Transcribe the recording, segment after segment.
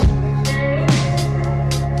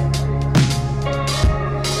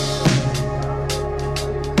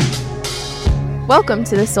Welcome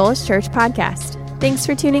to the Soulish Church podcast. Thanks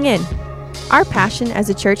for tuning in. Our passion as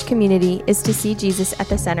a church community is to see Jesus at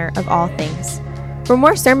the center of all things. For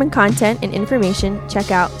more sermon content and information,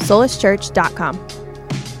 check out soulishchurch.com.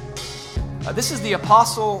 This is the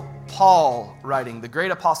Apostle Paul writing, the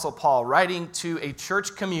great Apostle Paul, writing to a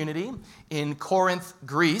church community in Corinth,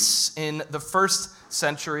 Greece, in the 1st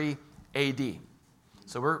century AD.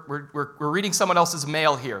 So we're reading someone else's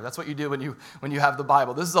mail here. That's what you do when you have the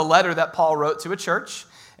Bible. This is a letter that Paul wrote to a church,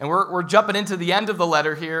 and we're jumping into the end of the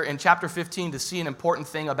letter here in chapter 15 to see an important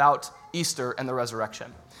thing about Easter and the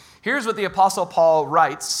resurrection. Here's what the Apostle Paul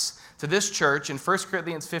writes to this church in 1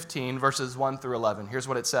 Corinthians 15, verses 1 through 11. Here's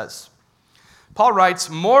what it says. Paul writes,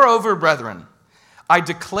 "Moreover, brethren, I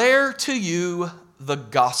declare to you the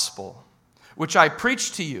gospel, which I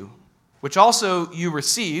preached to you, which also you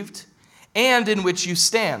received, and in which you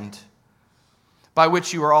stand, by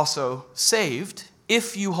which you are also saved,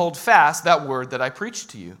 if you hold fast that word that I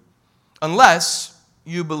preached to you, unless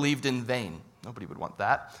you believed in vain." Nobody would want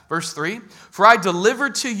that. Verse 3, "For I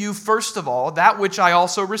delivered to you first of all that which I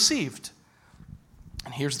also received."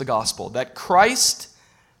 And here's the gospel, that Christ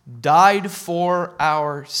died for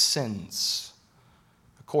our sins,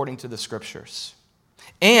 according to the Scriptures,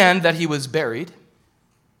 and that he was buried,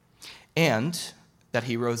 and that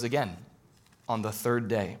he rose again on the third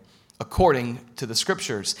day, according to the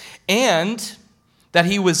Scriptures, and that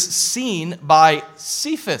he was seen by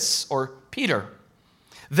Cephas, or Peter,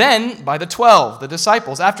 then by the 12, the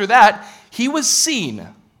disciples. After that, he was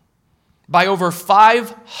seen by over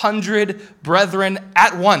 500 brethren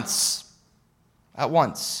at once,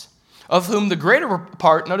 of whom the greater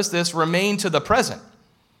part, notice this, remain to the present,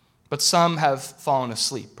 but some have fallen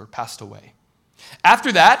asleep or passed away.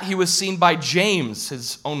 After that, he was seen by James,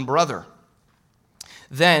 his own brother,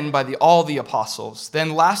 then by all the apostles.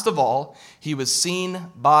 Then last of all, he was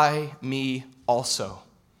seen by me also,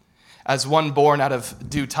 as one born out of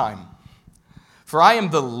due time. For I am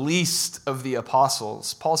the least of the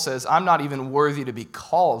apostles. Paul says, I'm not even worthy to be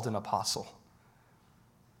called an apostle,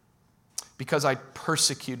 because I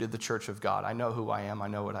persecuted the church of God. I know who I am. I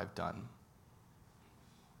know what I've done.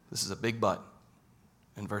 This is a big but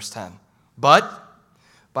in verse 10. But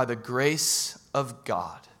by the grace of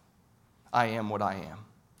God, I am what I am.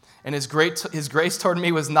 And his grace toward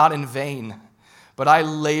me was not in vain, but I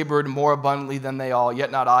labored more abundantly than they all,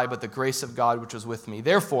 yet not I, but the grace of God which was with me.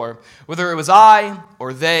 Therefore, whether it was I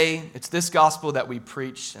or they, it's this gospel that we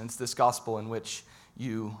preach, and it's this gospel in which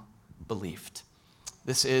you believed.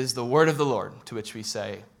 This is the word of the Lord, to which we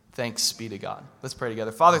say, thanks be to God. Let's pray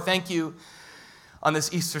together. Father, thank you on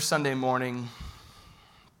this Easter Sunday morning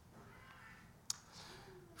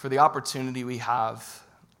for the opportunity we have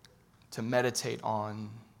to meditate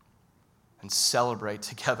on and celebrate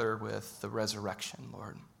together with the resurrection,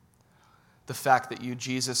 Lord. The fact that you,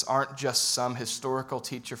 Jesus, aren't just some historical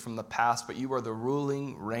teacher from the past, but you are the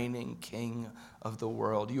ruling, reigning King of the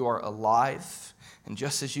world. You are alive, and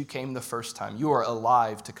just as you came the first time, you are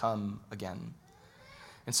alive to come again.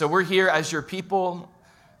 And so we're here as your people.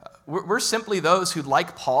 We're simply those who,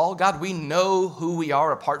 like Paul, God, we know who we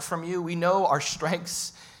are apart from you. We know our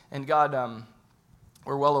strengths, and God,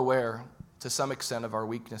 we're well aware to some extent of our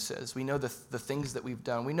weaknesses. We know the things that we've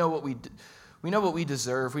done. We know what we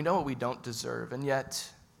deserve. We know what we don't deserve. And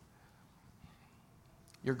yet,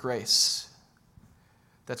 your grace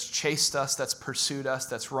that's chased us, that's pursued us,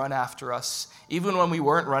 that's run after us. Even when we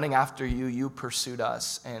weren't running after you, you pursued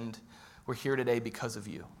us. And we're here today because of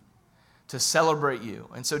you, to celebrate you.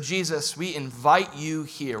 And so, Jesus, we invite you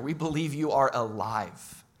here. We believe you are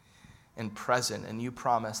alive and present. And you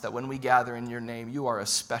promise that when we gather in your name, you are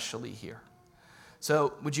especially here.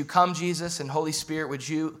 So would you come, Jesus, and Holy Spirit, would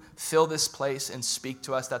you fill this place and speak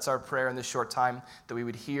to us? That's our prayer in this short time, that we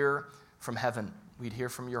would hear from heaven. We'd hear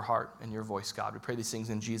from your heart and your voice, God. We pray these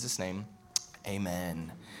things in Jesus' name.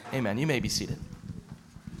 Amen. Amen. You may be seated.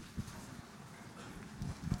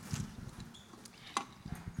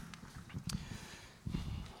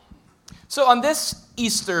 So on this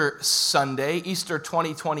Easter Sunday, Easter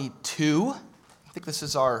 2022, I think this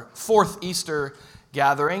is our 4th Easter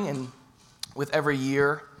gathering, and with every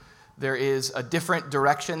year, there is a different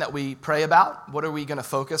direction that we pray about. What are we going to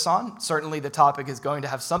focus on? Certainly the topic is going to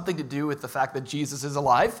have something to do with the fact that Jesus is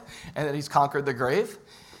alive and that he's conquered the grave.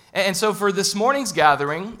 And so for this morning's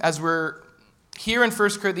gathering, as we're here in 1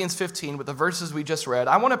 Corinthians 15 with the verses we just read,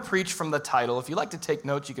 I want to preach from the title. If you'd like to take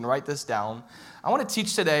notes, you can write this down. I want to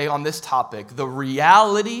teach today on this topic, the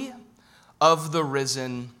reality of the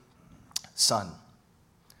risen Son.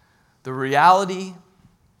 The reality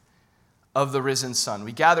of the risen Son.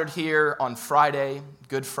 We gathered here on Friday,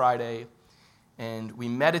 Good Friday, and we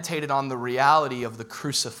meditated on the reality of the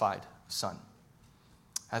crucified Son.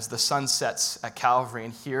 As the sun sets at Calvary,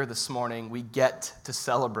 and here this morning we get to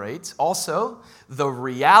celebrate also the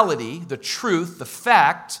reality, the truth, the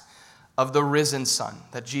fact of the risen Son,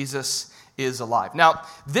 that Jesus is alive. Now,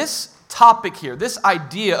 this topic here, this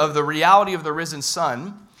idea of the reality of the risen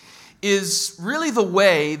Son, is really the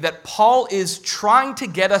way that Paul is trying to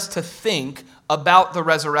get us to think about the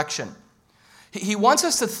resurrection. He wants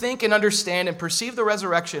us to think and understand and perceive the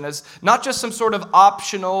resurrection as not just some sort of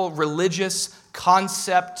optional religious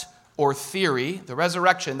concept or theory. The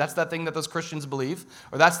resurrection, that's that thing that those Christians believe,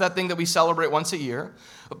 or that's that thing that we celebrate once a year.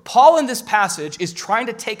 But Paul in this passage is trying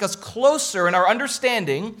to take us closer in our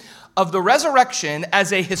understanding of the resurrection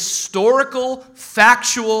as a historical,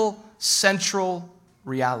 factual, central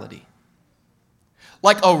reality.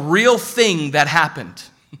 Like a real thing that happened.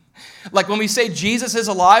 Like when we say Jesus is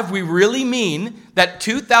alive, we really mean that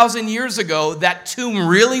 2,000 years ago, that tomb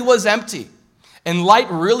really was empty and light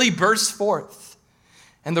really burst forth.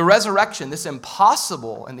 And the resurrection, this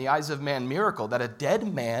impossible in the eyes of man miracle, that a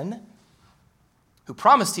dead man who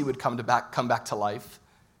promised he would come back to life,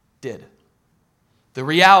 did. The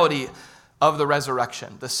reality of the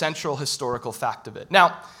resurrection, the central historical fact of it.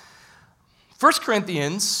 Now, 1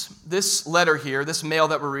 Corinthians, this letter here, this mail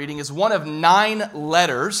that we're reading, is one of 9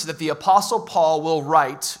 letters that the Apostle Paul will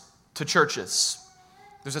write to churches.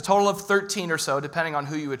 There's a total of 13 or so, depending on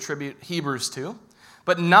who you attribute Hebrews to.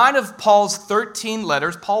 But 9 of Paul's 13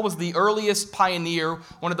 letters, Paul was the earliest pioneer,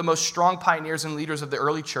 one of the most strong pioneers and leaders of the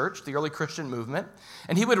early church, the early Christian movement.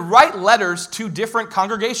 And he would write letters to different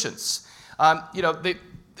congregations.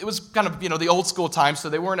 It was kind of, the old school times, so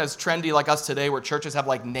they weren't as trendy like us today where churches have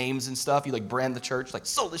like names and stuff. You like brand the church, like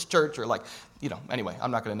Soulish Church, or like, anyway, I'm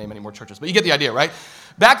not going to name any more churches, but you get the idea, right?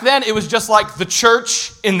 Back then, it was just like the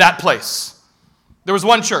church in that place. There was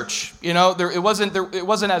one church, it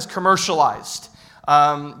wasn't as commercialized.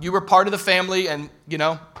 You were part of the family, and,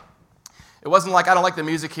 it wasn't like, I don't like the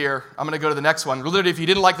music here, I'm going to go to the next one. Literally, if you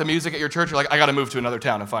didn't like the music at your church, you're like, I got to move to another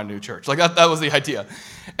town and find a new church. Like, that was the idea.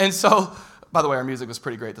 And so, by the way, our music was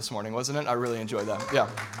pretty great this morning, wasn't it? I really enjoyed that. Yeah.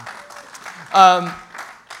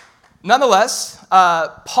 Nonetheless,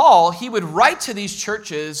 Paul, he would write to these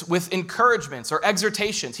churches with encouragements or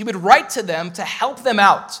exhortations. He would write to them to help them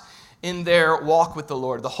out in their walk with the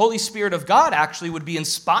Lord. The Holy Spirit of God actually would be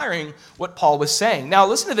inspiring what Paul was saying. Now,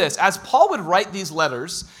 listen to this. As Paul would write these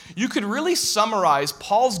letters, you could really summarize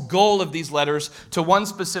Paul's goal of these letters to one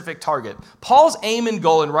specific target. Paul's aim and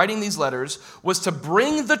goal in writing these letters was to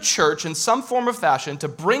bring the church in some form or fashion, to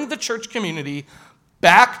bring the church community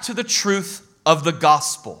back to the truth of the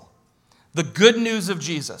gospel, the good news of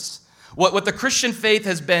Jesus. What the Christian faith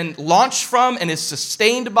has been launched from and is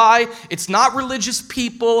sustained by, it's not religious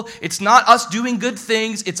people, it's not us doing good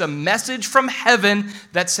things, it's a message from heaven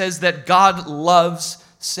that says that God loves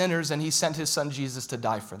sinners and he sent his son Jesus to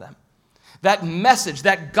die for them. That message,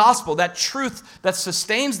 that gospel, that truth that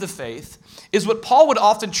sustains the faith is what Paul would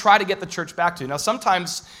often try to get the church back to. Now,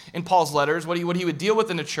 sometimes in Paul's letters, what he would deal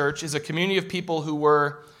with in the church is a community of people who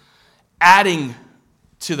were adding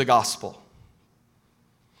to the gospel.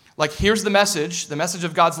 Like, here's the message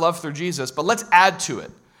of God's love through Jesus, but let's add to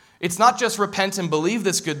it. It's not just repent and believe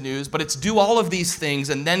this good news, but it's do all of these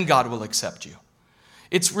things and then God will accept you.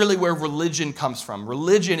 It's really where religion comes from.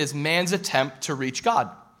 Religion is man's attempt to reach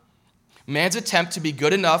God. Man's attempt to be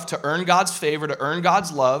good enough to earn God's favor, to earn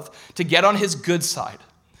God's love, to get on his good side,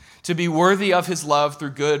 to be worthy of his love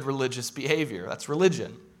through good religious behavior. That's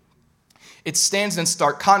religion. It stands in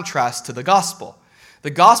stark contrast to the gospel. The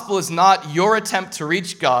gospel is not your attempt to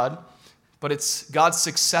reach God, but it's God's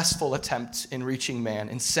successful attempt in reaching man,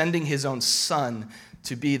 in sending his own son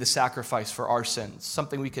to be the sacrifice for our sins,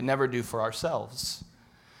 something we could never do for ourselves.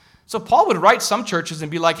 So Paul would write some churches and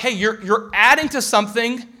be like, hey, you're adding to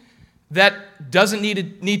something that doesn't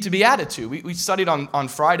need to be added to. We studied on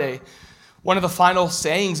Friday, one of the final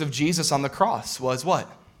sayings of Jesus on the cross was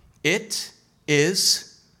what? It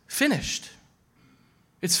is finished.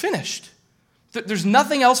 It's finished. There's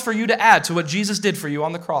nothing else for you to add to what Jesus did for you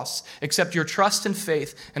on the cross except your trust and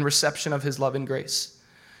faith and reception of his love and grace.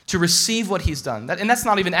 To receive what he's done. And that's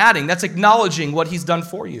not even adding, that's acknowledging what he's done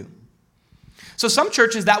for you. So some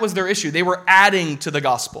churches, that was their issue. They were adding to the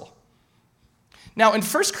gospel. Now in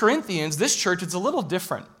 1 Corinthians, this church, it's a little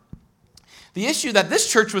different. The issue that this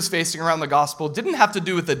church was facing around the gospel didn't have to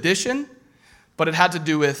do with addition, but it had to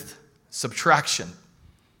do with subtraction.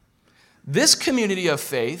 This community of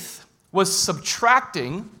faith was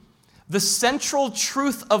subtracting the central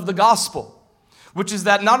truth of the gospel, which is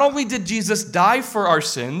that not only did Jesus die for our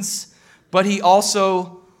sins, but he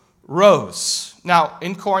also rose. Now,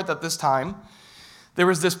 in Corinth at this time, there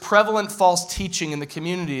was this prevalent false teaching in the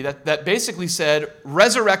community that basically said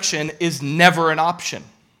resurrection is never an option.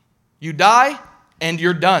 You die and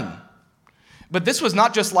you're done. But this was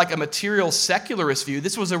not just like a material secularist view.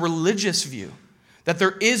 This was a religious view, that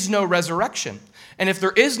there is no resurrection. And if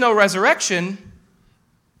there is no resurrection,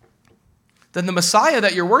 then the Messiah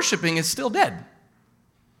that you're worshiping is still dead.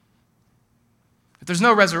 If there's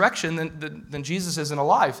no resurrection, then Jesus isn't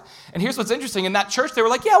alive. And here's what's interesting. In that church, they were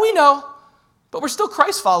like, yeah, we know, but we're still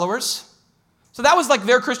Christ followers. So that was like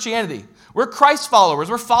their Christianity. We're Christ followers.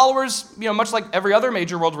 We're followers, much like every other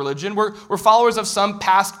major world religion. We're followers of some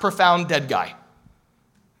past, profound dead guy,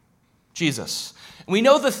 Jesus. And we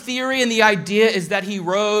know the theory and the idea is that he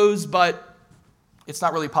rose, but it's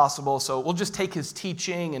not really possible. So we'll just take his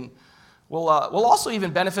teaching, and we'll also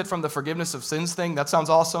even benefit from the forgiveness of sins thing. That sounds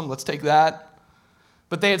awesome. Let's take that.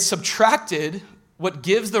 But they had subtracted what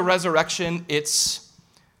gives the resurrection its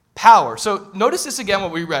power. So notice this again,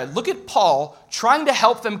 what we read. Look at Paul trying to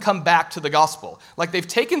help them come back to the gospel. Like they've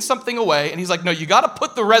taken something away, and he's like, no, you got to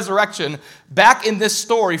put the resurrection back in this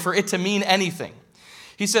story for it to mean anything.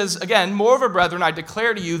 He says, again, moreover, brethren, I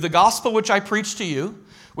declare to you the gospel which I preached to you,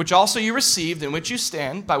 which also you received, in which you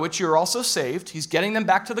stand, by which you are also saved. He's getting them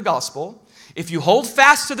back to the gospel. If you hold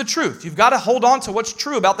fast to the truth, you've got to hold on to what's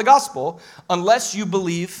true about the gospel, unless you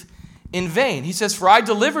believe in vain. He says, for I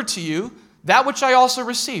delivered to you that which I also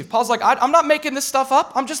received. Paul's like, I'm not making this stuff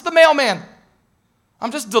up. I'm just the mailman.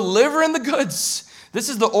 I'm just delivering the goods. This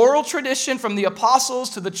is the oral tradition from the apostles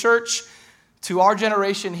to the church to our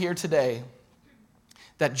generation here today,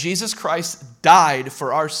 that Jesus Christ died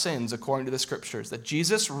for our sins according to the scriptures, that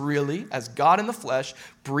Jesus really, as God in the flesh,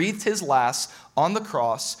 breathed his last on the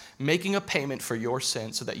cross, making a payment for your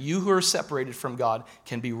sins so that you who are separated from God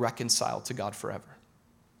can be reconciled to God forever.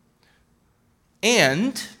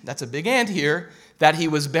 And, that's a big and here, that he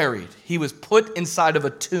was buried. He was put inside of a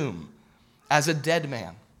tomb as a dead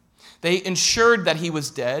man. They ensured that he was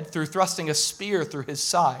dead through thrusting a spear through his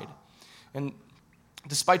side. And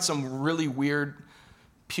despite some really weird,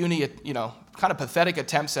 puny, kind of pathetic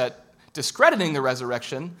attempts at discrediting the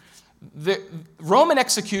resurrection, the Roman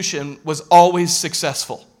execution was always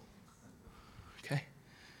successful. Okay?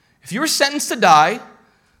 If you were sentenced to die,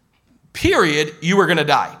 period, you were going to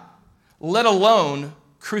die. Let alone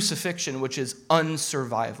crucifixion, which is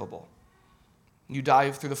unsurvivable. You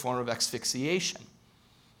die through the form of asphyxiation,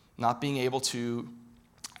 not being able to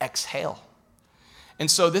exhale. And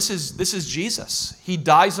so this is Jesus. He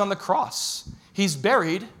dies on the cross. He's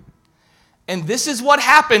buried. And this is what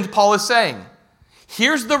happened, Paul is saying.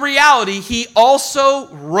 Here's the reality. He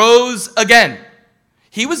also rose again.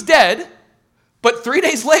 He was dead, but 3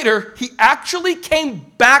 days later, he actually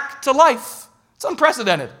came back to life. It's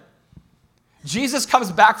unprecedented. Jesus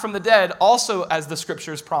comes back from the dead also as the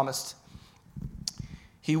scriptures promised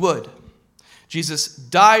he would. Jesus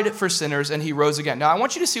died for sinners and he rose again. Now I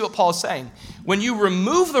want you to see what Paul is saying. When you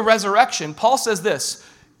remove the resurrection, Paul says this,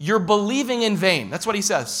 you're believing in vain. That's what he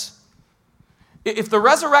says. If the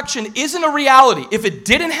resurrection isn't a reality, if it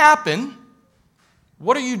didn't happen,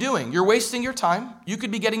 what are you doing? You're wasting your time. You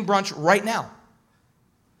could be getting brunch right now.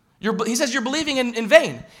 He says you're believing in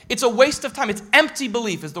vain. It's a waste of time. It's empty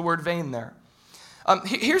belief is the word vain there.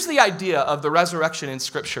 Here's the idea of the resurrection in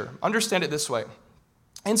Scripture. Understand it this way.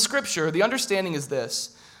 In Scripture, the understanding is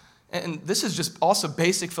this, and this is just also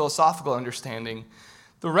basic philosophical understanding.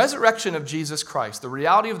 The resurrection of Jesus Christ, the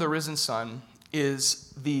reality of the risen Son,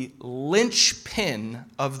 is the linchpin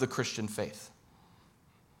of the Christian faith.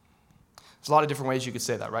 There's a lot of different ways you could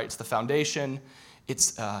say that, right? It's the foundation.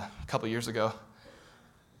 It's a couple years ago,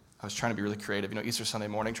 I was trying to be really creative. Easter Sunday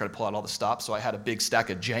morning, try to pull out all the stops. So I had a big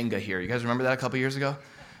stack of Jenga here. You guys remember that a couple years ago?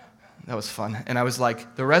 That was fun. And I was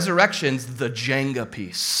like, the resurrection's the Jenga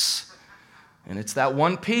piece. And it's that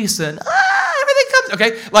one piece and everything comes.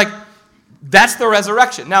 Okay? That's the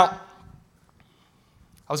resurrection. Now,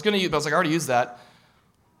 I was like, I already used that.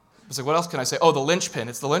 I was like, what else can I say? Oh, the linchpin.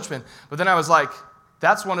 It's the linchpin. But then I was like,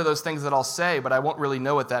 that's one of those things that I'll say, but I won't really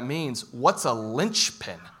know what that means. What's a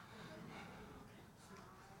linchpin?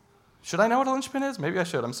 Should I know what a linchpin is? Maybe I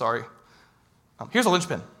should. I'm sorry. Here's a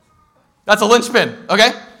linchpin. That's a linchpin, okay?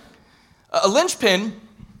 A linchpin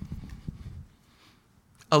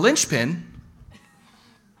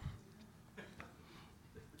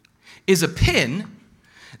is a pin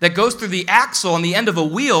that goes through the axle on the end of a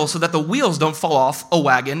wheel so that the wheels don't fall off a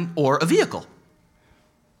wagon or a vehicle.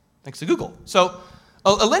 Thanks to Google. So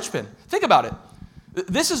a linchpin, think about it.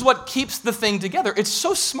 This is what keeps the thing together. It's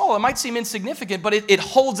so small, it might seem insignificant, but it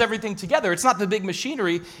holds everything together. It's not the big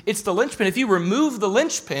machinery, it's the linchpin. If you remove the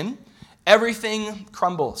linchpin, everything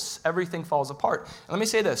crumbles, everything falls apart. And let me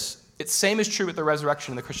say this, It's same is true with the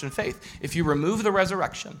resurrection and the Christian faith. If you remove the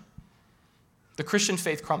resurrection, the Christian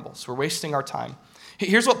faith crumbles. We're wasting our time.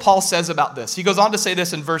 Here's what Paul says about this. He goes on to say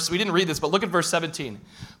this in we didn't read this, but look at verse 17.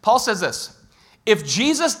 Paul says this, if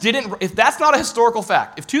that's not a historical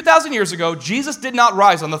fact, if 2,000 years ago, Jesus did not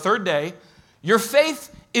rise on the third day, your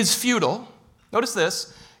faith is futile. Notice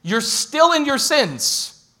this, you're still in your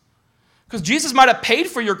sins. Because Jesus might have paid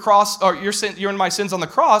for your cross, or your and my sins on the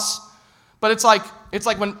cross, but it's like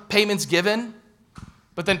when payment's given,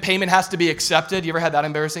 but then payment has to be accepted. You ever had that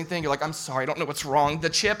embarrassing thing? You're like, I'm sorry, I don't know what's wrong. The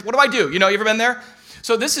chip, what do I do? You ever been there?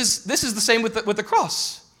 So this is the same with the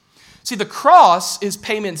cross. See, the cross is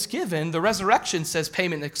payments given. The resurrection says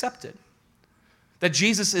payment accepted. That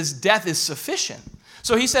Jesus' death is sufficient.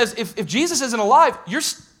 So he says, if Jesus isn't alive,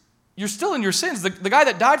 you're still in your sins. The guy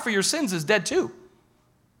that died for your sins is dead too.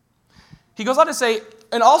 He goes on to say,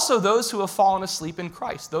 and also those who have fallen asleep in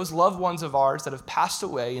Christ, those loved ones of ours that have passed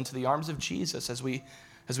away into the arms of Jesus as we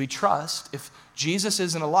trust. If Jesus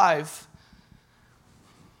isn't alive,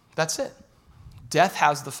 that's it. Death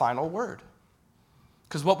has the final word.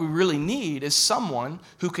 Because what we really need is someone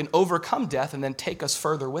who can overcome death and then take us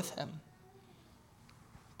further with him.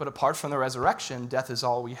 But apart from the resurrection, death is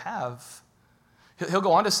all we have. He'll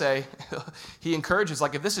go on to say, he encourages,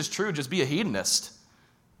 if this is true, just be a hedonist.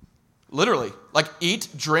 Literally, eat,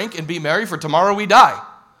 drink, and be merry, for tomorrow we die.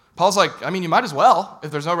 Paul's like, you might as well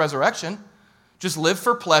if there's no resurrection. Just live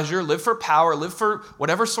for pleasure, live for power, live for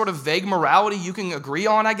whatever sort of vague morality you can agree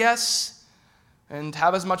on, I guess. And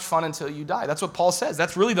have as much fun until you die. That's what Paul says.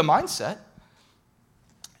 That's really the mindset.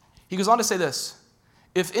 He goes on to say this.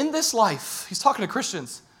 If in this life, he's talking to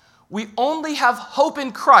Christians, we only have hope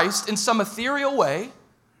in Christ in some ethereal way,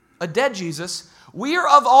 a dead Jesus, we are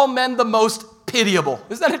of all men the most pitiable.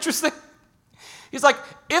 Isn't that interesting? He's like,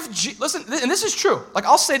 listen, and this is true.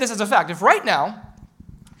 I'll say this as a fact. If right now,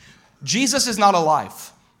 Jesus is not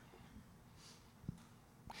alive.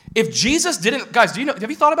 If Jesus didn't, guys, have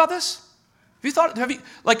you thought about this?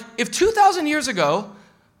 If 2,000 years ago,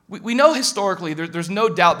 we know historically, there's no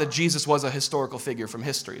doubt that Jesus was a historical figure from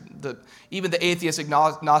history. Even the atheist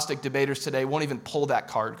agnostic debaters today won't even pull that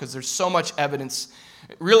card because there's so much evidence.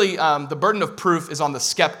 Really, the burden of proof is on the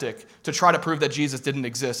skeptic to try to prove that Jesus didn't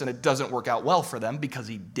exist, and it doesn't work out well for them because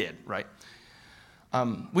he did, right?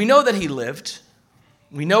 We know that he lived.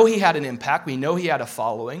 We know he had an impact. We know he had a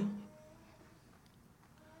following.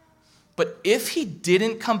 But if he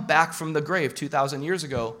didn't come back from the grave 2,000 years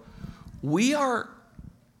ago, we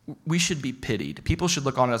should be pitied. People should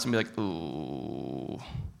look on us and be like, ooh,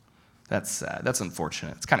 that's sad. That's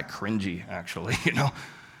unfortunate. It's kind of cringy, actually,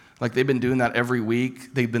 They've been doing that every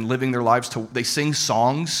week. They've been living their lives they sing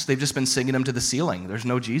songs. They've just been singing them to the ceiling. There's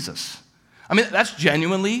no Jesus. That's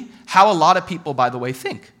genuinely how a lot of people, by the way,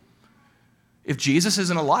 think. If Jesus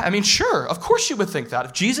isn't alive, sure, of course you would think that.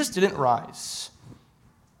 If Jesus didn't rise.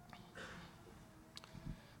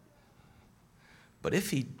 But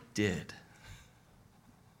if he did,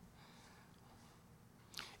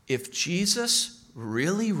 if Jesus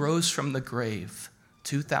really rose from the grave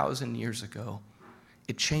 2,000 years ago,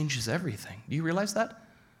 it changes everything. Do you realize that?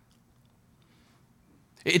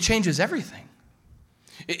 It changes everything.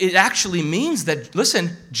 It actually means that,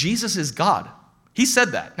 listen, Jesus is God. He said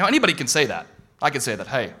that. Now, anybody can say that. I can say that.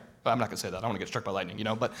 Hey, I'm not going to say that. I don't want to get struck by lightning,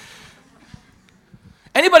 but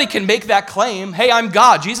anybody can make that claim. Hey, I'm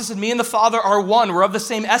God. Jesus and me and the Father are one. We're of the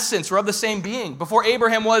same essence. We're of the same being. Before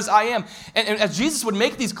Abraham was, I am. And as Jesus would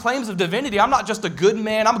make these claims of divinity, I'm not just a good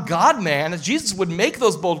man, I'm God man. As Jesus would make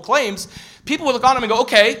those bold claims, people would look on him and go,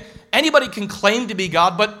 okay, anybody can claim to be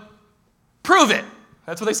God, but prove it.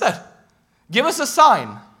 That's what they said. Give us a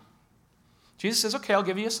sign. Jesus says, okay, I'll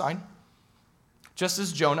give you a sign. Just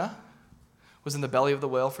as Jonah was in the belly of the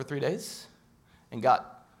whale for 3 days and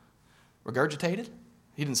got regurgitated.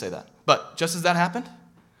 He didn't say that. But just as that happened,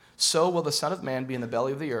 so will the Son of Man be in the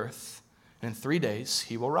belly of the earth, and in 3 days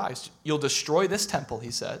he will rise. You'll destroy this temple,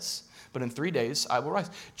 he says, but in 3 days I will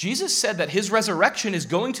rise. Jesus said that his resurrection is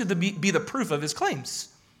going to be the proof of his claims.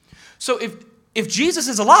 So if Jesus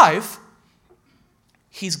is alive,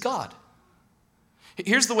 he's God.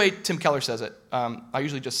 Here's the way Tim Keller says it. I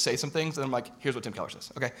usually just say some things, and I'm like, here's what Tim Keller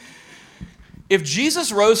says. Okay. If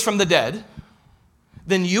Jesus rose from the dead,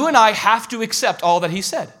 then you and I have to accept all that he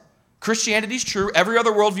said. Christianity's true. Every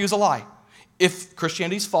other worldview is a lie. If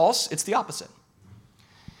Christianity's false, it's the opposite.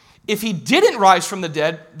 If he didn't rise from the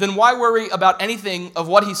dead, then why worry about anything of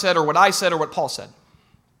what he said or what I said or what Paul said?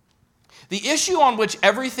 The issue on which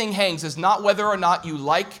everything hangs is not whether or not you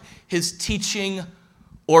like his teaching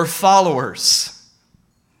or followers.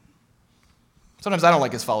 Sometimes I don't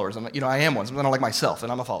like his followers. I am one. Sometimes I don't like myself,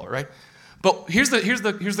 and I'm a follower, right? But here's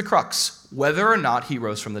the crux. Whether or not he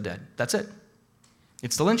rose from the dead. That's it.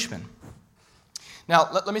 It's the linchpin. Now,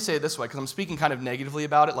 let me say it this way, because I'm speaking kind of negatively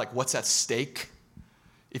about it, like what's at stake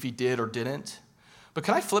if he did or didn't. But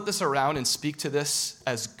can I flip this around and speak to this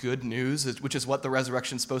as good news, which is what the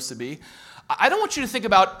resurrection's supposed to be? I don't want you to think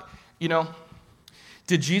about,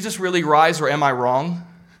 did Jesus really rise or am I wrong?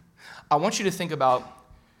 I want you to think about,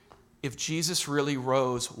 if Jesus really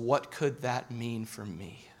rose, what could that mean for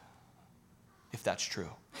me? If that's true.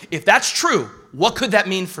 If that's true, what could that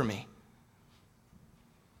mean for me?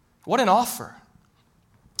 What an offer.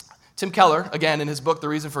 Tim Keller, again, in his book, The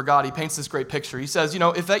Reason for God, he paints this great picture. He says,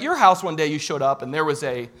 if at your house one day you showed up and there was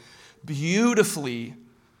a beautifully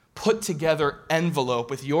put together envelope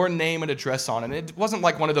with your name and address on it, and it wasn't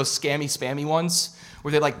like one of those scammy, spammy ones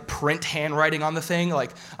where they like print handwriting on the thing,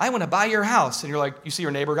 like, I want to buy your house. And you're like, you see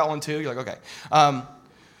your neighbor got one too? You're like, okay.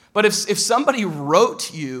 But if somebody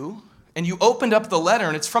wrote you and you opened up the letter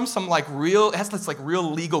and it's from some it has this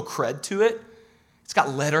real legal cred to it. It's got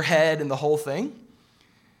letterhead and the whole thing.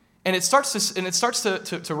 And it starts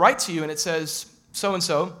to write to you, and it says,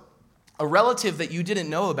 so-and-so, a relative that you didn't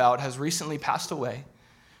know about has recently passed away,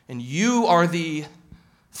 and you are the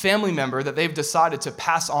family member that they've decided to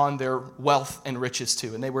pass on their wealth and riches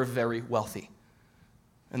to, and they were very wealthy.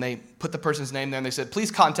 And they put the person's name there, and they said,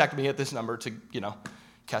 please contact me at this number to,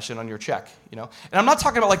 cash in on your check, And I'm not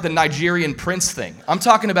talking about the Nigerian prince thing. I'm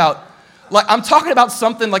talking about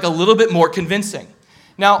something a little bit more convincing.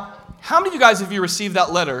 Now, how many of you guys, if you received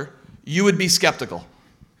that letter, you would be skeptical?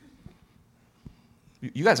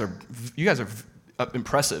 You guys are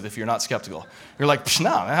impressive if you're not skeptical. You're like, no,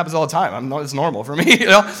 that happens all the time. It's normal for me,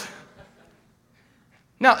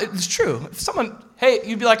 Now, it's true. If someone,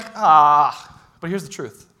 you'd be like, but here's the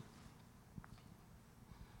truth.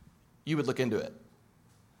 You would look into it.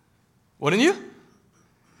 Wouldn't you?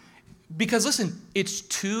 Because listen, it's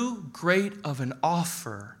too great of an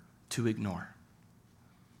offer to ignore.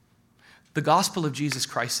 The gospel of Jesus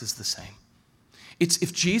Christ is the same.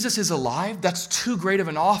 If Jesus is alive, that's too great of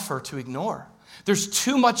an offer to ignore. There's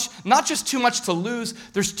too much, not just too much to lose,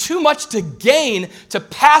 there's too much to gain to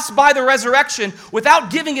pass by the resurrection without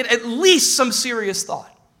giving it at least some serious thought.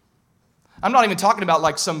 I'm not even talking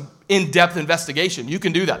about some in-depth investigation. You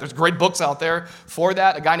can do that. There's great books out there for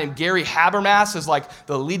that. A guy named Gary Habermas is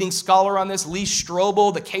the leading scholar on this. Lee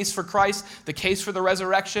Strobel, The Case for Christ, The Case for the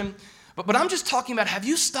Resurrection. But I'm just talking about, have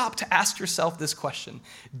you stopped to ask yourself this question?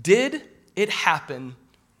 Did it happen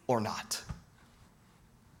or not?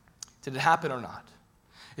 Did it happen or not?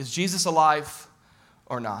 Is Jesus alive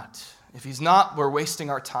or not? If he's not, we're wasting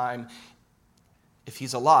our time. If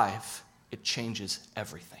he's alive, it changes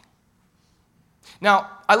everything. Now,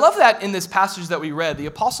 I love that in this passage that we read, the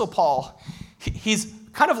Apostle Paul, he's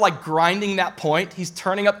kind of grinding that point. He's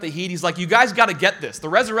turning up the heat. He's like, you guys got to get this. The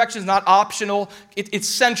resurrection is not optional. It's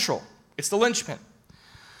central. It's the linchpin.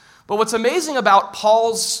 But what's amazing about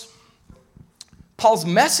Paul's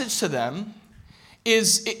message to them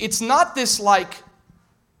is it's not this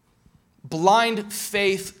blind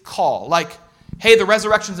faith call. Hey, the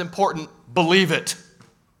resurrection's important. Believe it.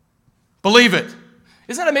 Believe it.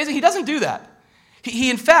 Isn't that amazing? He doesn't do that.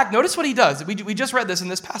 He in fact, notice what he does. We just read this in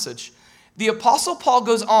this passage. The Apostle Paul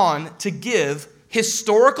goes on to give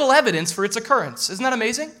historical evidence for its occurrence. Isn't that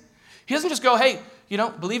amazing? He doesn't just go, hey,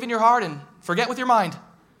 believe in your heart and forget with your mind.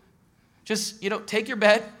 Just, take your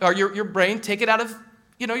bed or your brain, take it out of,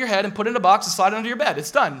 your head and put it in a box and slide it under your bed.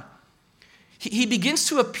 It's done. He begins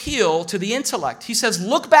to appeal to the intellect. He says,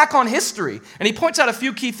 look back on history. And he points out a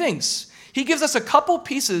few key things. He gives us a couple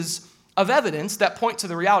pieces of evidence that point to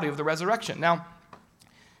the reality of the resurrection. Now,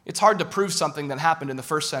 it's hard to prove something that happened in the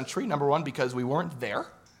first century, number one, because we weren't there.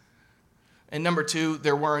 And number two,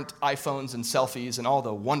 there weren't iPhones and selfies and all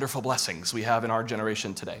the wonderful blessings we have in our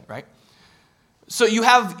generation today, right? So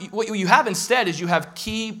what you have instead is you have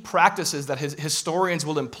key practices that historians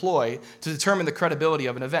will employ to determine the credibility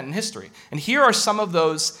of an event in history. And here are some of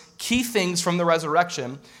those key things from the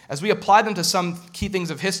resurrection as we apply them to some key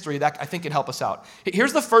things of history that I think can help us out.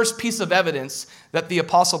 Here's the first piece of evidence that the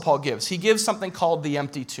Apostle Paul gives. He gives something called the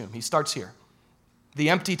empty tomb. He starts here. The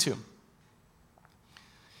empty tomb.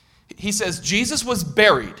 He says, Jesus was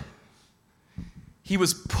buried. He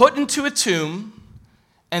was put into a tomb,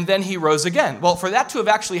 and then he rose again. Well, for that to have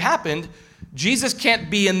actually happened, Jesus can't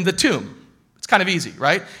be in the tomb. It's kind of easy,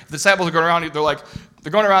 right? If the disciples are going around,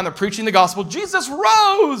 they're going around, they're preaching the gospel, Jesus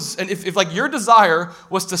rose! And if your desire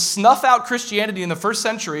was to snuff out Christianity in the first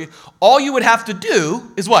century, all you would have to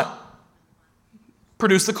do is what?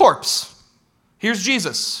 Produce the corpse. Here's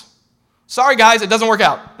Jesus. Sorry, guys, it doesn't work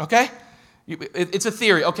out, okay? It's a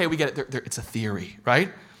theory. Okay, we get it. It's a theory, right?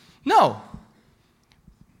 No.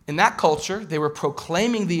 In that culture, they were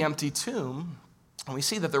proclaiming the empty tomb, and we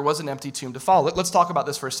see that there was an empty tomb to follow. Let's talk about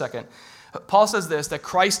this for a second. Paul says this, that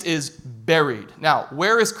Christ is buried. Now,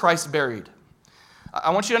 where is Christ buried?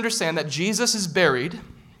 I want you to understand that Jesus is buried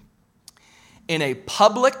in a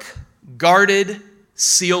public, guarded,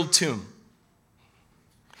 sealed tomb.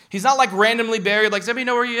 He's not like randomly buried, like, does anybody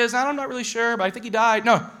know where he is? I'm not really sure, but I think he died.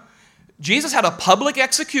 No. Jesus had a public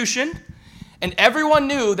execution, and everyone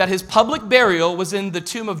knew that his public burial was in the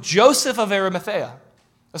tomb of Joseph of Arimathea.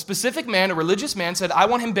 A specific man, a religious man, said, I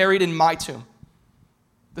want him buried in my tomb.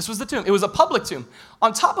 This was the tomb. It was a public tomb.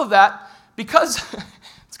 On top of that, because,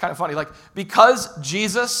 it's kind of funny, like, because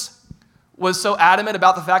Jesus was so adamant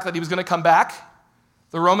about the fact that he was going to come back,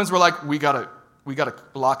 the Romans were like, we gotta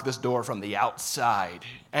lock this door from the outside.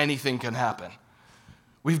 Anything can happen.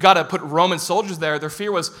 We've got to put Roman soldiers there. Their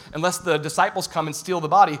fear was, unless the disciples come and steal the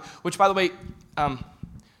body, which, by the way,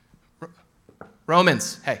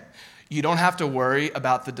 Romans, hey, you don't have to worry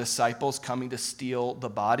about the disciples coming to steal the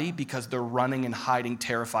body because they're running and hiding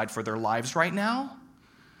terrified for their lives right now.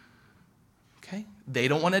 Okay? They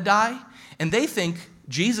don't want to die, and they think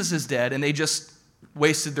Jesus is dead, and they just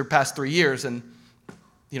wasted their past 3 years, and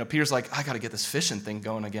Peter's like, I got to get this fishing thing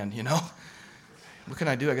going again, What can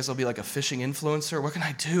I do? I guess I'll be like a fishing influencer. What can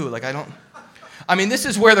I do? This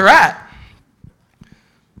is where they're at.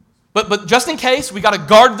 But just in case, we got to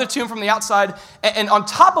guard the tomb from the outside. And on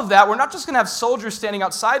top of that, we're not just going to have soldiers standing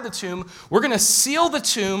outside the tomb. We're going to seal the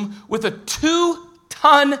tomb with a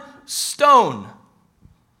 2-ton stone.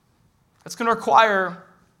 That's going to require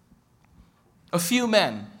a few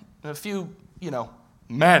men,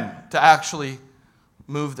 men to actually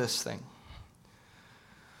move this thing.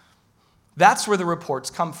 That's where the reports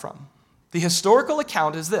come from. The historical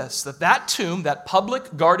account is this, that tomb, that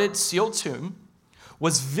public, guarded, sealed tomb,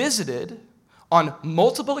 was visited on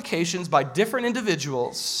multiple occasions by different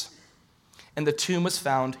individuals, and the tomb was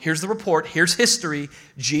found. Here's the report. Here's history.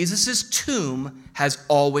 Jesus' tomb has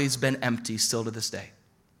always been empty still to this day.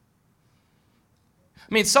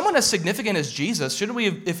 Someone as significant as Jesus, shouldn't we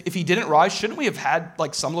have, if he didn't rise, shouldn't we have had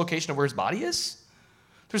some location of where his body is?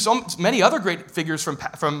 There's so many other great figures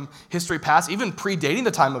from history past, even predating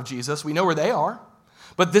the time of Jesus. We know where they are.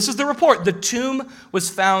 But this is the report. The tomb was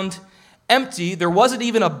found empty. There wasn't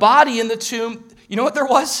even a body in the tomb. You know what there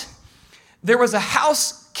was? There was a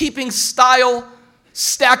housekeeping style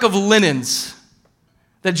stack of linens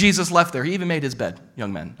that Jesus left there. He even made his bed,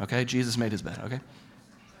 young men, okay? Jesus made his bed, okay?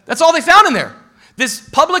 That's all they found in there. This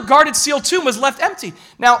public guarded sealed tomb was left empty.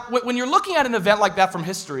 Now, when you're looking at an event like that from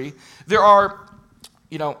history, there are,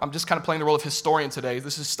 I'm just kind of playing the role of historian today.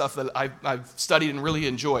 This is stuff that I've studied and really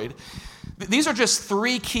enjoyed. These are just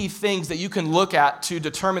 3 key things that you can look at to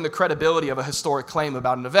determine the credibility of a historic claim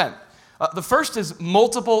about an event. The first is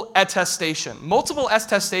multiple attestation. Multiple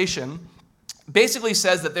attestation basically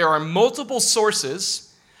says that there are multiple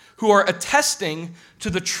sources who are attesting to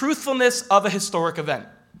the truthfulness of a historic event.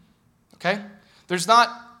 Okay? There's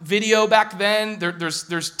not video back then.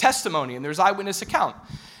 There's testimony and there's eyewitness account.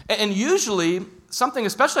 And usually, something,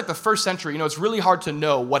 especially like the first century, it's really hard to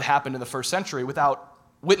know what happened in the first century without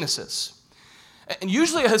witnesses. And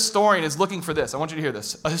usually a historian is looking for this. I want you to hear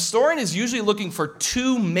this. A historian is usually looking for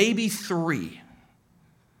 2, maybe 3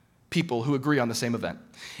 people who agree on the same event.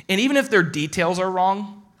 And even if their details are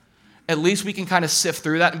wrong, at least we can kind of sift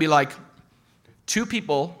through that and be like, 2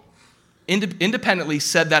 people independently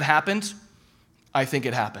said that happened. I think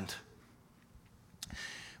it happened.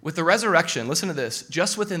 With the resurrection, listen to this,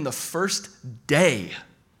 just within the first day,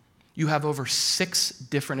 you have over 6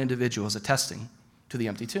 different individuals attesting to the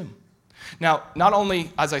empty tomb. Now, not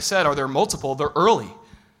only, as I said, are there multiple, they're early.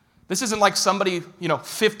 This isn't like somebody,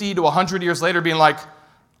 50 to 100 years later being like,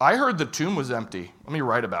 I heard the tomb was empty. Let me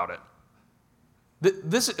write about it.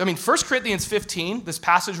 1 Corinthians 15, this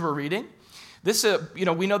passage we're reading, this,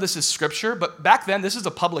 we know this is scripture, but back then, this is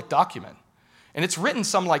a public document. And it's written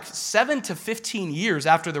some 7 to 15 years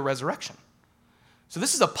after the resurrection. So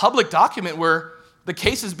this is a public document where the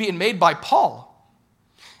case is being made by Paul.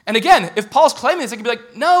 And again, if Paul's claiming this, they can be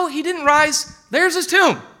like, no, he didn't rise. There's his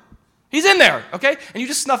tomb. He's in there, okay? And you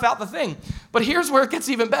just snuff out the thing. But here's where it gets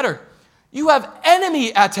even better. You have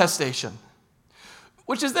enemy attestation,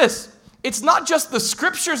 which is this. It's not just the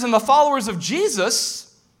scriptures and the followers of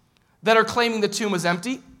Jesus that are claiming the tomb was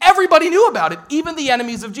empty. Everybody knew about it, even the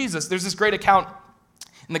enemies of Jesus. There's this great account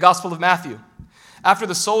in the Gospel of Matthew. After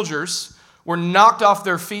the soldiers were knocked off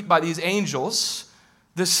their feet by these angels,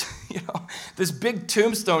 this big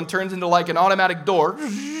tombstone turns into an automatic door.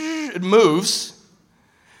 It moves.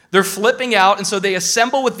 They're flipping out, and so they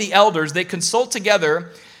assemble with the elders. They consult together,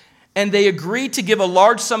 And they agreed to give a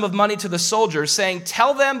large sum of money to the soldiers, saying,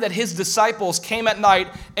 "Tell them that his disciples came at night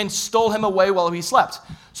and stole him away while he slept."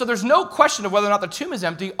 So there's no question of whether or not the tomb is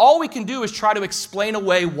empty. All we can do is try to explain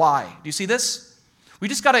away why. Do you see this? We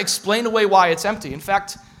just got to explain away why it's empty. In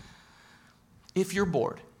fact, if you're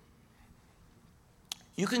bored,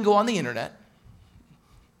 you can go on the internet.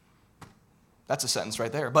 That's a sentence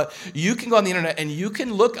right there. But you can go on the internet and you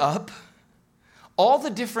can look up all the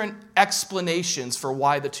different explanations for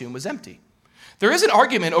why the tomb was empty. There is an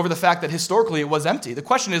argument over the fact that historically it was empty. The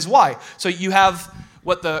question is why? So you have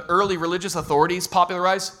what the early religious authorities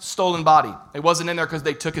popularized, stolen body. It wasn't in there because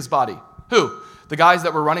they took his body. Who? The guys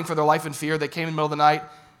that were running for their life in fear, they came in the middle of the night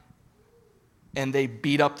and they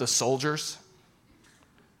beat up the soldiers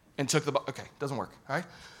and took the body. Okay, doesn't work, all right?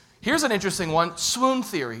 Here's an interesting one, swoon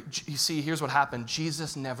theory. You see, here's what happened.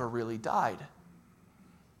 Jesus never really died.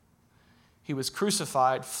 He was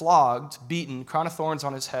crucified, flogged, beaten, crown of thorns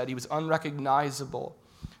on his head. He was unrecognizable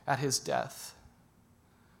at his death.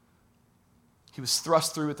 He was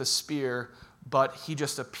thrust through with a spear, but he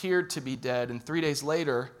just appeared to be dead. And 3 days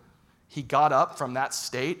later, he got up from that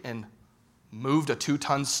state and moved a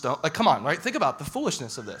 2-ton stone. Like, come on, right? Think about the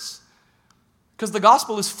foolishness of this. Because the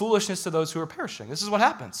gospel is foolishness to those who are perishing. This is what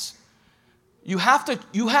happens. You have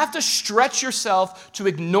to stretch yourself to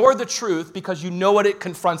ignore the truth because you know what it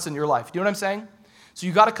confronts in your life. Do you know what I'm saying? So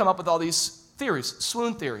you got to come up with all these theories.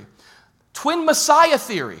 Swoon theory. Twin Messiah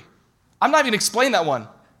theory. I'm not even going to explain that one.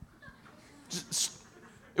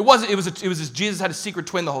 It was Jesus had a secret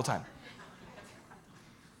twin the whole time.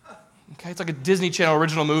 Okay, it's like a Disney Channel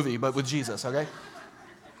original movie, but with Jesus, okay?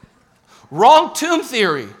 Wrong tomb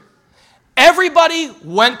theory. Everybody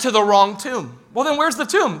went to the wrong tomb. Well, then where's the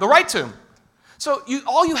tomb? The right tomb. So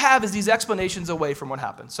all you have is these explanations away from what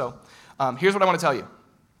happened. So here's what I want to tell you.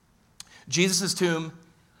 Jesus' tomb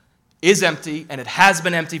is empty, and it has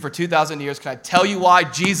been empty for 2,000 years. Can I tell you why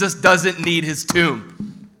Jesus doesn't need his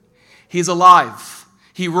tomb? He's alive.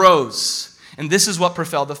 He rose. And this is what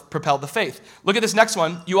propelled the faith. Look at this next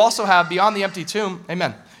one. You also have, beyond the empty tomb,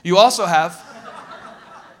 amen, you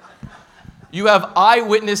have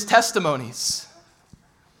eyewitness testimonies.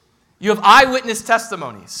 You have eyewitness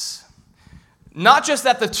testimonies. Not just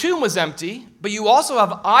that the tomb was empty, but you also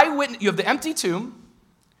have you have the empty tomb,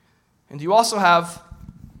 and you also have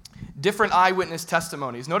different eyewitness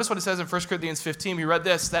testimonies. Notice what it says in 1 Corinthians 15. We read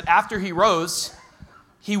this, that after he rose,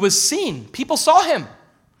 he was seen. People saw him.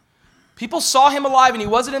 People saw him alive, and he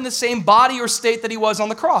wasn't in the same body or state that he was on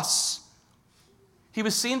the cross. He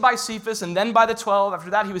was seen by Cephas and then by the 12.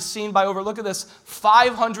 After that, he was seen by look at this,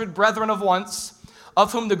 500 brethren of once,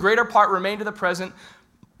 of whom the greater part remain to the present,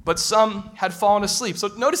 but some had fallen asleep. So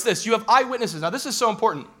notice this, you have eyewitnesses. Now this is so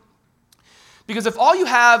important, because if all you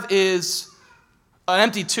have is an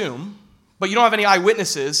empty tomb, but you don't have any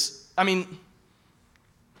eyewitnesses, I mean,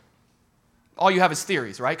 all you have is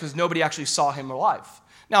theories, right? Because nobody actually saw him alive.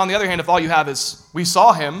 Now, on the other hand, if all you have is, we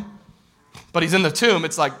saw him, but he's in the tomb,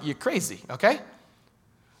 it's like, you're crazy, okay?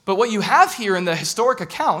 But what you have here in the historic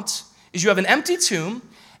account is you have an empty tomb,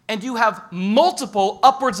 and you have multiple,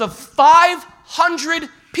 upwards of 500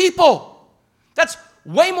 people. That's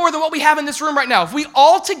way more than what we have in this room right now. If we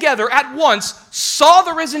all together at once saw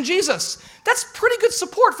the risen Jesus, that's pretty good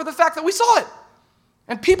support for the fact that we saw it.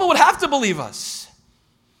 And people would have to believe us.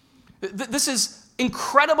 This is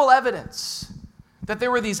incredible evidence that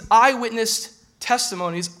there were these eyewitness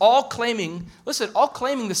testimonies all claiming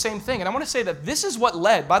the same thing. And I want to say that this is what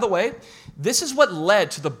led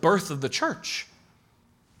to the birth of the church.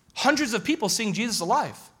 Hundreds of people seeing Jesus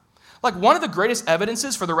alive. Like, one of the greatest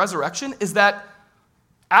evidences for the resurrection is that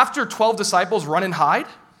after 12 disciples run and hide,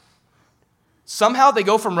 somehow they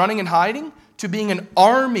go from running and hiding to being an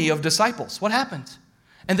army of disciples. What happened?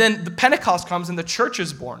 And then the Pentecost comes and the church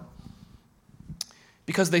is born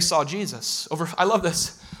because they saw Jesus. I love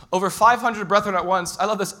this. Over 500 brethren at once. I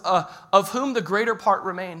love this. Of whom the greater part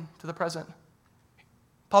remain to the present.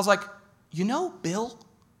 Paul's like, you know Bill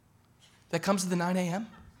that comes to the 9 a.m.?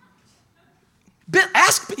 Bill,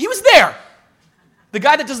 he was there. The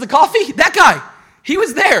guy that does the coffee, that guy, he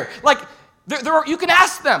was there. Like, you can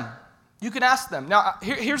ask them. You can ask them. Now,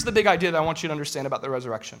 here's the big idea that I want you to understand about the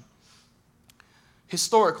resurrection.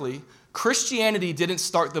 Historically, Christianity didn't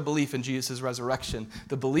start the belief in Jesus' resurrection.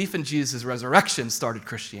 The belief in Jesus' resurrection started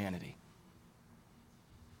Christianity.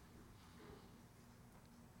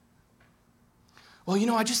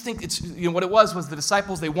 Well, I just think it's, what it was the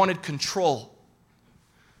disciples, they wanted control.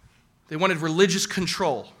 They wanted religious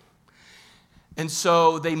control. And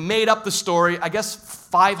so they made up the story. I guess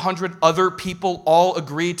 500 other people all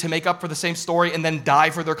agreed to make up for the same story and then die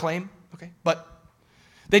for their claim. Okay, but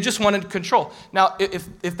They just wanted control. Now,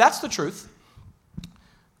 if that's the truth,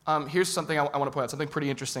 here's something I want to point out, something pretty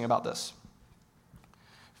interesting about this.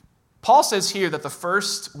 Paul says here that the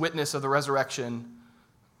first witness of the resurrection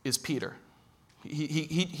is Peter.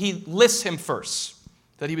 He lists him first,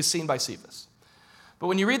 that he was seen by Cephas. But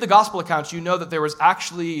when you read the gospel accounts, you know that there was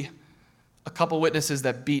actually a couple witnesses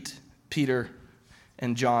that beat Peter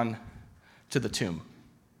and John to the tomb.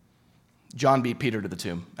 John beat Peter to the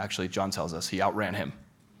tomb. Actually, John tells us he outran him.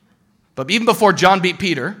 But even before John beat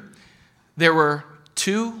Peter, there were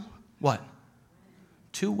two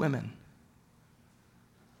women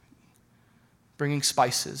bringing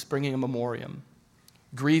spices, bringing a memoriam,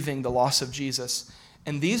 grieving the loss of Jesus.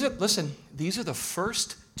 And these are the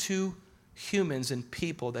first two humans and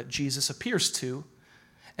people that Jesus appears to.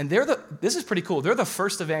 And this is pretty cool. They're the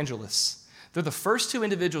first evangelists. They're the first two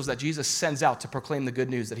individuals that Jesus sends out to proclaim the good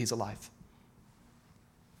news that he's alive.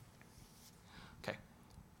 Okay.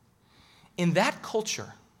 In that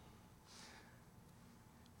culture,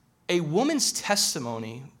 a woman's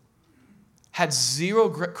testimony had zero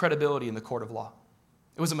credibility in the court of law.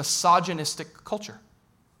 It was a misogynistic culture.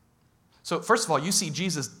 So first of all, you see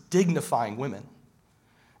Jesus dignifying women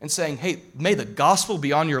and saying, hey, may the gospel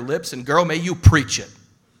be on your lips, and girl, may you preach it.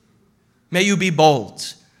 May you be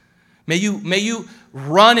bold. May you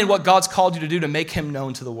run in what God's called you to do to make him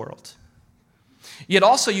known to the world. Yet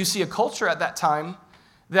also you see a culture at that time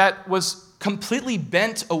that was completely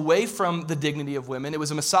bent away from the dignity of women. It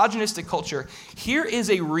was a misogynistic culture. Here is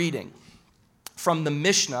a reading from the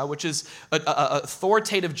Mishnah, which is an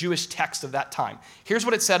authoritative Jewish text of that time. Here's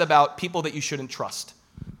what it said about people that you shouldn't trust.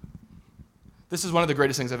 This is one of the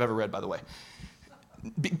greatest things I've ever read, by the way.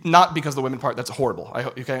 Not because of the women part, that's horrible.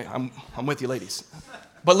 Okay, I'm with you, ladies.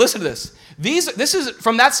 But listen to this. This is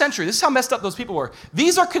from that century. This is how messed up those people were.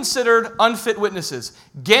 These are considered unfit witnesses.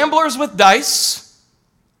 Gamblers with dice,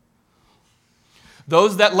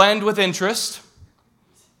 those that lend with interest,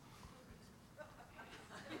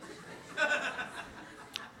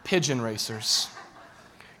 pigeon racers.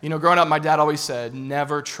 You know, growing up, my dad always said,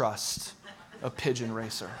 never trust a pigeon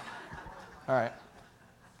racer. All right.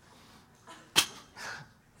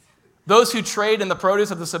 Those who trade in the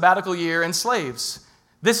produce of the sabbatical year and slaves.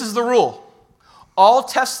 This is the rule. All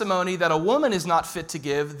testimony that a woman is not fit to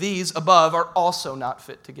give, these above are also not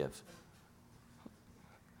fit to give.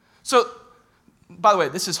 So, by the way,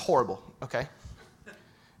 this is horrible, okay?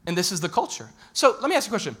 And this is the culture. So let me ask you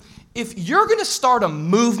a question. If you're going to start a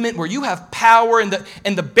movement where you have power and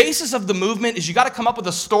the basis of the movement is you got to come up with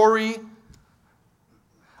a story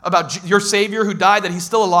about your Savior who died, that he's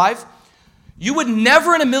still alive, you would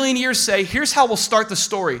never in a million years say, here's how we'll start the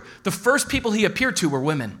story. The first people he appeared to were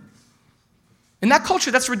women. In that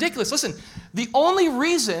culture, that's ridiculous. Listen, the only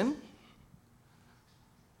reason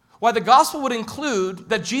why the gospel would include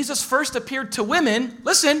that Jesus first appeared to women,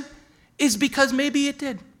 listen, is because maybe it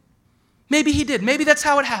did. Maybe he did. Maybe that's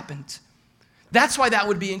how it happened. That's why that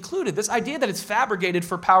would be included. This idea that it's fabricated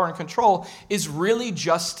for power and control is really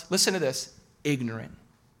just, listen to this, ignorant.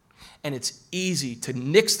 And it's easy to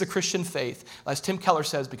nix the Christian faith, as Tim Keller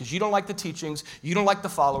says, because you don't like the teachings, you don't like the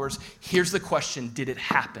followers. Here's the question, did it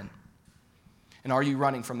happen? And are you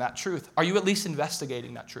running from that truth? Are you at least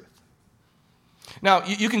investigating that truth? Now,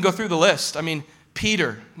 you can go through the list. I mean,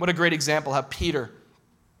 Peter, what a great example, how Peter,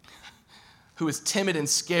 who is timid and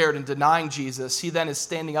scared and denying Jesus, he then is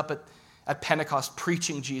standing up at Pentecost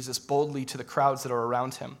preaching Jesus boldly to the crowds that are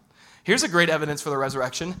around him. Here's a great evidence for the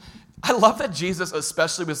resurrection. I love that Jesus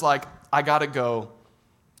especially was like, I got to go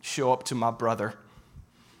show up to my brother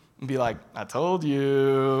and be like, I told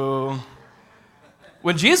you.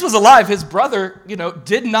 When Jesus was alive, his brother,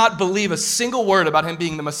 did not believe a single word about him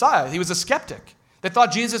being the Messiah. He was a skeptic. They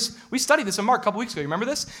thought Jesus, we studied this in Mark a couple weeks ago, you remember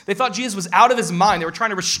this? They thought Jesus was out of his mind. They were trying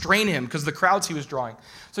to restrain him because of the crowds he was drawing.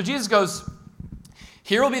 So Jesus goes,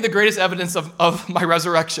 here will be the greatest evidence of my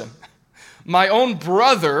resurrection. My own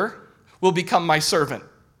brother will become my servant,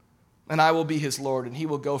 and I will be his Lord, and he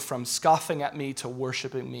will go from scoffing at me to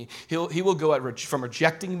worshiping me. He will go from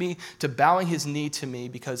rejecting me to bowing his knee to me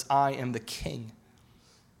because I am the king.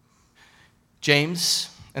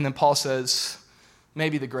 James, and then Paul says,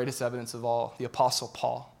 maybe the greatest evidence of all, the Apostle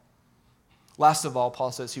Paul. Last of all,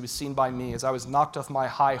 Paul says, he was seen by me as I was knocked off my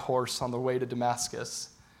high horse on the way to Damascus.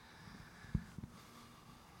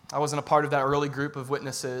 I wasn't a part of that early group of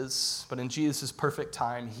witnesses, but in Jesus' perfect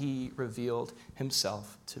time, he revealed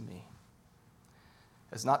himself to me.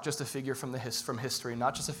 As not just a figure from history,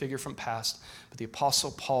 not just a figure from past, but the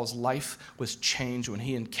Apostle Paul's life was changed when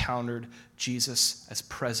he encountered Jesus as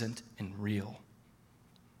present and real.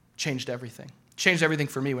 Changed everything. Changed everything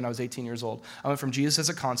for me when I was 18 years old. I went from Jesus as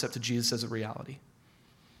a concept to Jesus as a reality.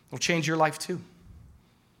 It'll change your life too.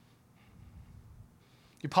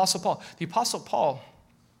 The Apostle Paul,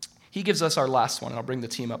 he gives us our last one, and I'll bring the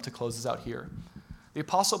team up to close this out here. The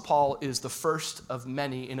Apostle Paul is the first of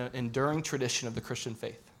many in an enduring tradition of the Christian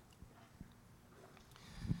faith.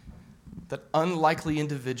 That unlikely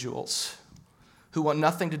individuals who want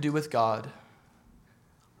nothing to do with God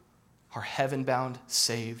are heaven-bound,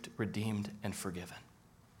 saved, redeemed, and forgiven.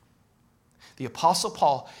 The Apostle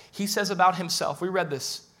Paul, he says about himself, we read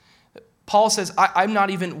this, Paul says, I'm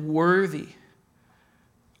not even worthy.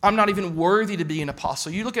 I'm not even worthy to be an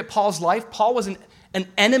apostle. You look at Paul's life, Paul was an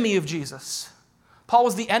enemy of Jesus. Paul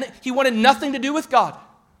was the enemy. He wanted nothing to do with God.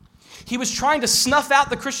 He was trying to snuff out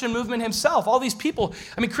the Christian movement himself. All these people,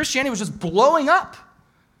 Christianity was just blowing up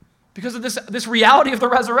because of this reality of the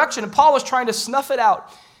resurrection. And Paul was trying to snuff it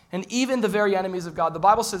out. And even the very enemies of God. The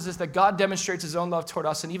Bible says this, that God demonstrates his own love toward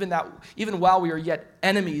us. And even while we are yet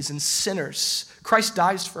enemies and sinners, Christ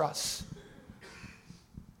dies for us.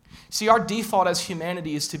 See, our default as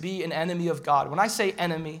humanity is to be an enemy of God. When I say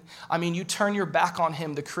enemy, I mean you turn your back on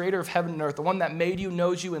him, the creator of heaven and earth, the one that made you,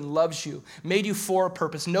 knows you, and loves you, made you for a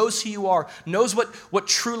purpose, knows who you are, knows what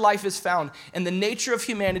true life is found. And the nature of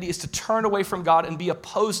humanity is to turn away from God and be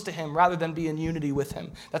opposed to him rather than be in unity with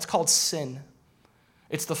him. That's called sin.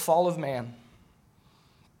 It's the fall of man.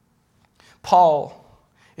 Paul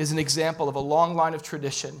is an example of a long line of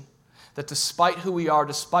tradition that despite who we are,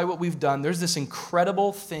 despite what we've done, there's this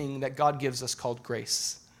incredible thing that God gives us called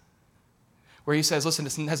grace. Where he says, listen,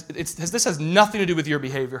 this has nothing to do with your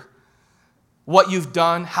behavior. What you've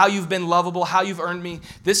done, how you've been lovable, how you've earned me.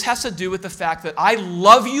 This has to do with the fact that I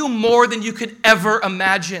love you more than you could ever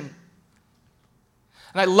imagine.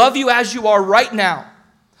 And I love you as you are right now.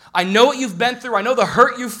 I know what you've been through. I know the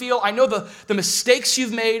hurt you feel. I know the mistakes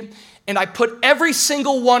you've made. And I put every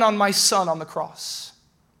single one on my son on the cross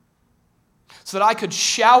so that I could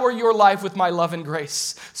shower your life with my love and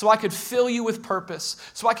grace, so I could fill you with purpose,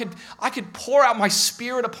 so I could pour out my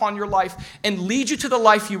spirit upon your life and lead you to the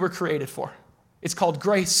life you were created for. It's called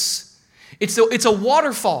grace. It's a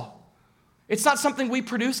waterfall. It's not something we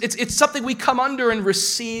produce. It's something we come under and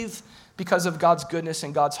receive because of God's goodness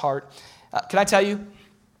and God's heart. Can I tell you,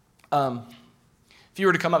 if you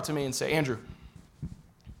were to come up to me and say, Andrew,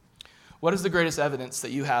 what is the greatest evidence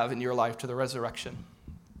that you have in your life to the resurrection?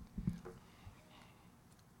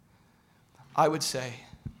 I would say,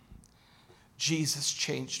 Jesus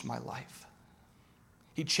changed my life.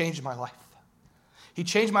 He changed my life. He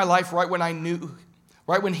changed my life right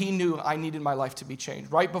when he knew I needed my life to be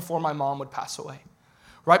changed, right before my mom would pass away,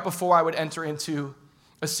 right before I would enter into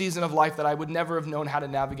a season of life that I would never have known how to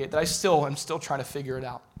navigate, that I'm still trying to figure it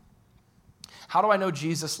out. How do I know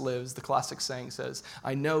Jesus lives? The classic saying says,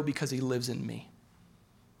 I know because he lives in me.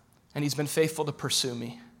 And he's been faithful to pursue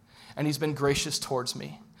me. And he's been gracious towards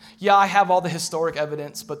me. Yeah, I have all the historic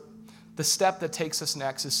evidence, but the step that takes us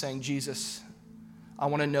next is saying, Jesus, I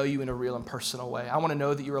want to know you in a real and personal way. I want to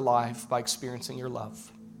know that you're alive by experiencing your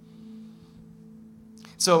love.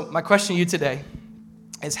 So my question to you today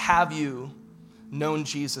is, have you known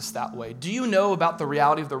Jesus that way? Do you know about the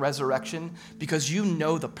reality of the resurrection because you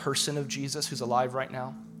know the person of Jesus who's alive right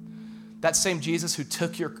now? That same Jesus who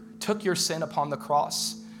took your sin upon the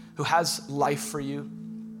cross, who has life for you.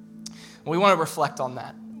 We want to reflect on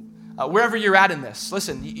that. Wherever you're at in this,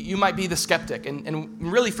 listen, you might be the skeptic.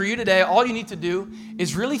 And really for you today, all you need to do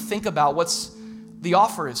is really think about what's the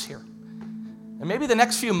offer is here. And maybe the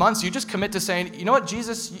next few months, you just commit to saying, you know what,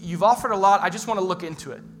 Jesus, you've offered a lot. I just want to look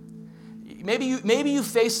into it. Maybe you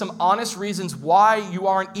face some honest reasons why you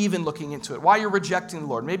aren't even looking into it, why you're rejecting the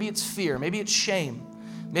Lord. Maybe it's fear. Maybe it's shame.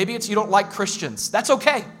 Maybe it's you don't like Christians. That's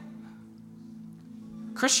okay.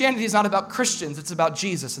 Christianity is not about Christians. It's about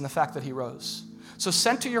Jesus and the fact that he rose. So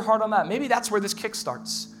center your heart on that. Maybe that's where this kick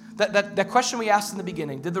starts. That question we asked in the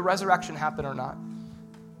beginning, did the resurrection happen or not?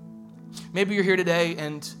 Maybe you're here today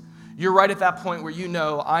and you're right at that point where you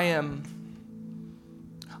know I'm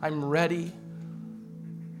ready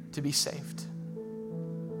to be saved.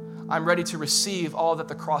 I'm ready to receive all that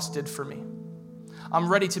the cross did for me. I'm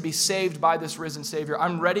ready to be saved by this risen Savior.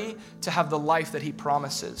 I'm ready to have the life that he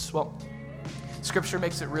promises. Well, Scripture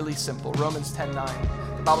makes it really simple. Romans 10:9.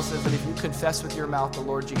 The Bible says that if you confess with your mouth the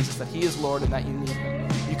Lord Jesus, that he is Lord and that you need him,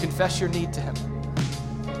 you confess your need to him,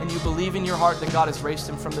 and you believe in your heart that God has raised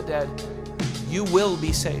him from the dead, you will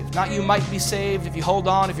be saved. Not you might be saved if you hold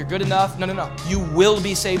on, if you're good enough. No. You will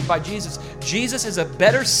be saved by Jesus. Jesus is a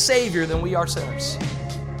better Savior than we are sinners.